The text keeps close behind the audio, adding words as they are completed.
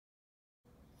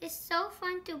It's so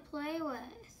fun to play with.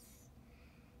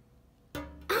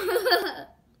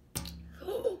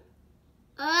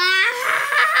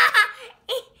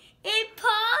 it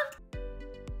popped.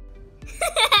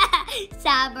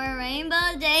 Saba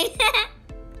Rainbow Day.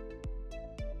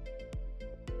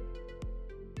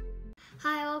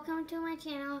 Hi, welcome to my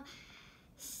channel.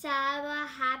 Saba,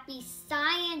 happy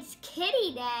Science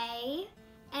Kitty Day.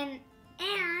 And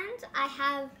I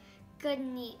have good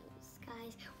news,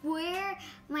 guys.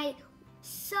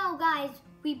 Guys,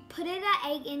 we put an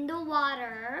egg in the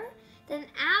water. Then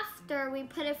after we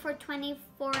put it for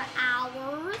 24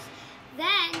 hours.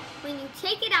 Then when you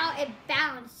take it out, it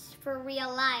bounced for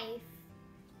real life.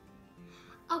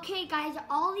 Okay, guys,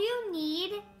 all you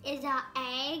need is an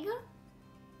egg,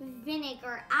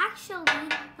 vinegar. Actually,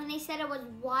 when they said it was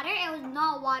water, it was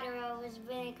not water, it was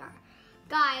vinegar.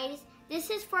 Guys, this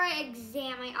is for an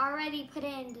exam. I already put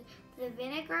in the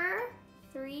vinegar.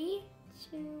 3,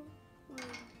 2, 1.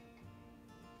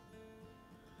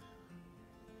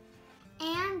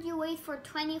 And you wait for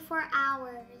 24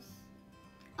 hours.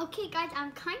 Okay, guys,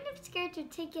 I'm kind of scared to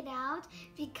take it out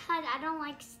because I don't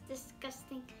like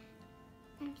disgusting.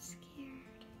 I'm scared.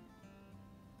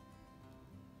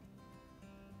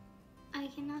 I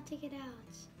cannot take it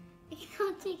out. I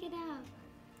cannot take it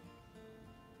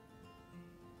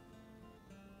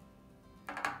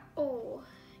out. Oh.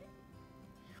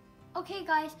 Okay,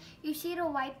 guys, you see the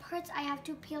white parts? I have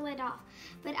to peel it off.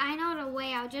 But I know the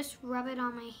way. I'll just rub it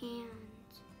on my hand.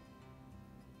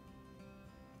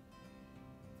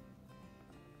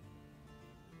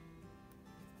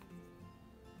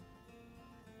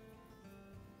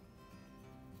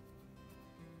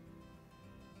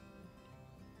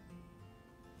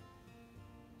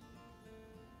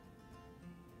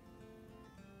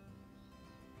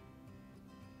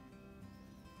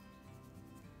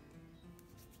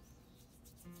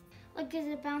 Look at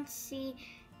the bouncy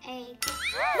egg.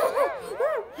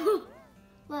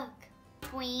 Look.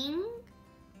 Boing.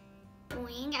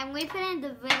 Boing. I'm going to put in the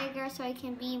vinegar so I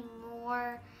can be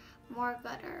more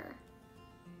gooder.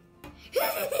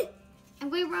 I'm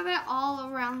going to rub it all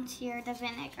around here, the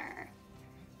vinegar.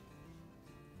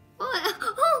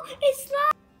 Oh, it's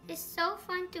slime. It's so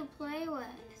fun to play with.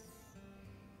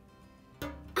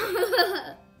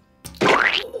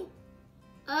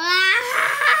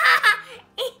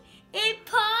 It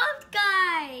popped,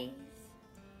 guys.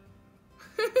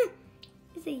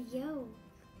 It's a yolk.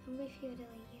 I'm gonna feel the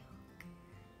yolk.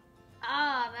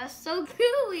 Ah, that's so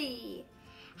gooey.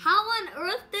 How on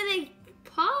earth did it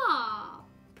pop?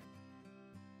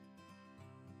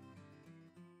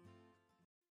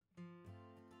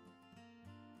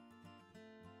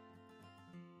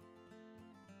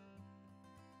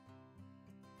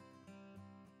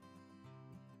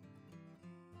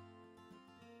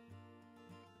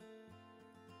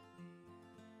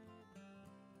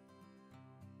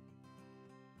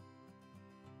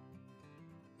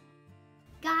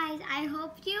 Guys, I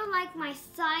hope you like my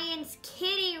Science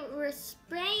Kitty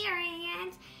sprayer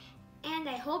and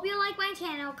I hope you like my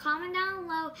channel. Comment down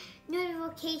below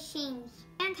notifications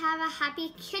and have a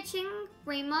happy Kitchen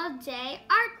Rainbow Day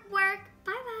artwork.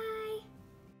 Bye bye.